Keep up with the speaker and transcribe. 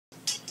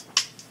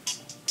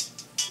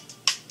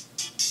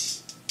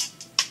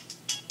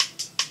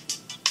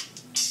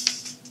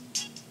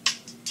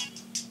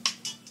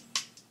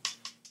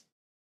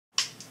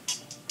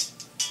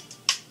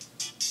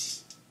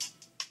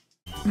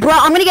Bro,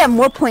 I'm gonna get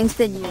more points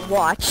than you.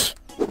 Watch.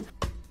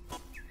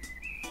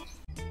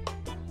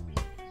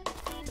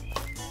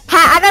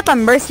 Ha, I got the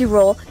mercy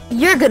roll.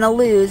 You're gonna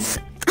lose.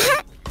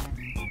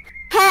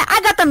 Ha,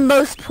 I got the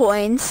most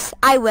points.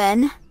 I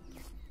win.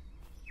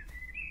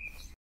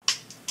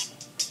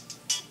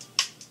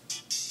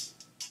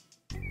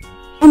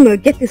 I'm gonna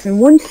get this in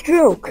one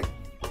stroke.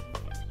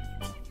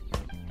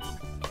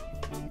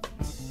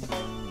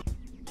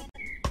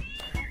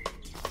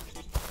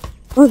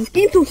 Oh, this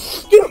game's so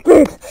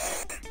stupid!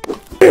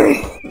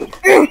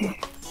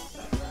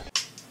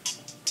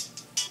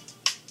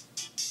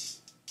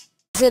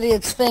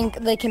 Idiots think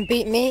they can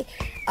beat me.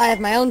 I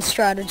have my own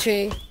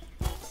strategy.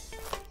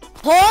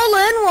 Hole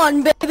in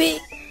one,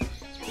 baby!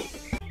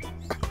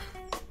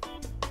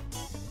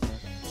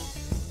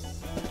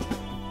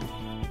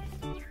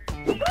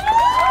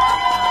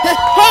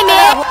 Hey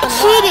man, you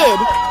cheated!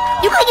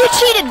 You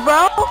cheated,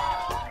 bro!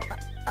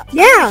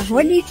 Yeah,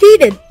 what you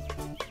cheated?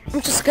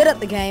 I'm just good at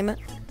the game.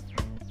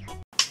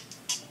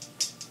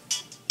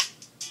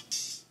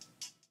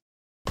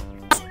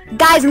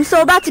 Guys, I'm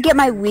so about to get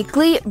my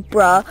weekly,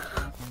 bruh.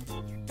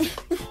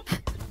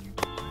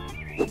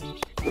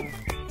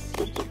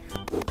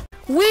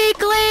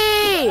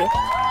 Weekly!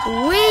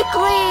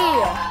 Weekly!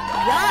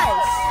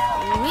 Yes!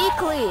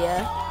 Weekly!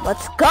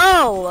 Let's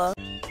go!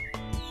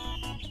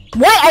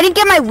 What? I didn't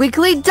get my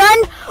weekly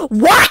done?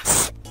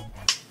 What?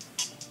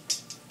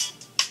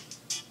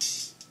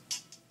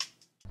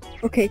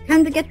 Okay,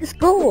 time to get this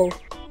goal.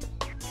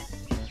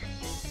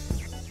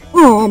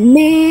 Oh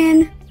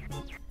man.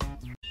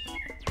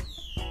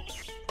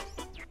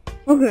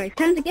 Okay,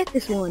 time to get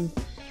this one.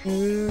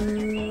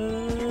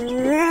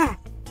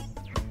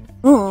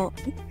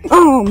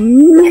 Oh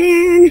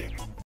man.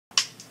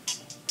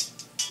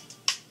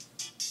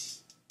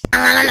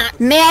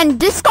 Man,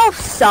 this golf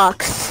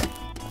sucks.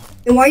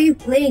 Then why are you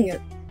playing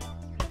it?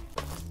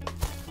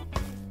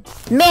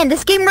 Man,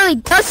 this game really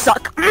does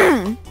suck.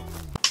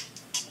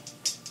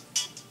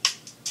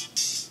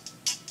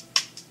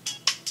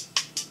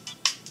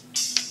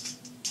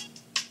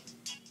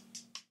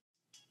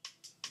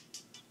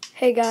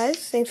 Hey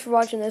guys, thanks for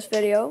watching this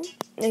video.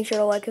 Make sure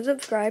to like and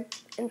subscribe,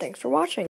 and thanks for watching.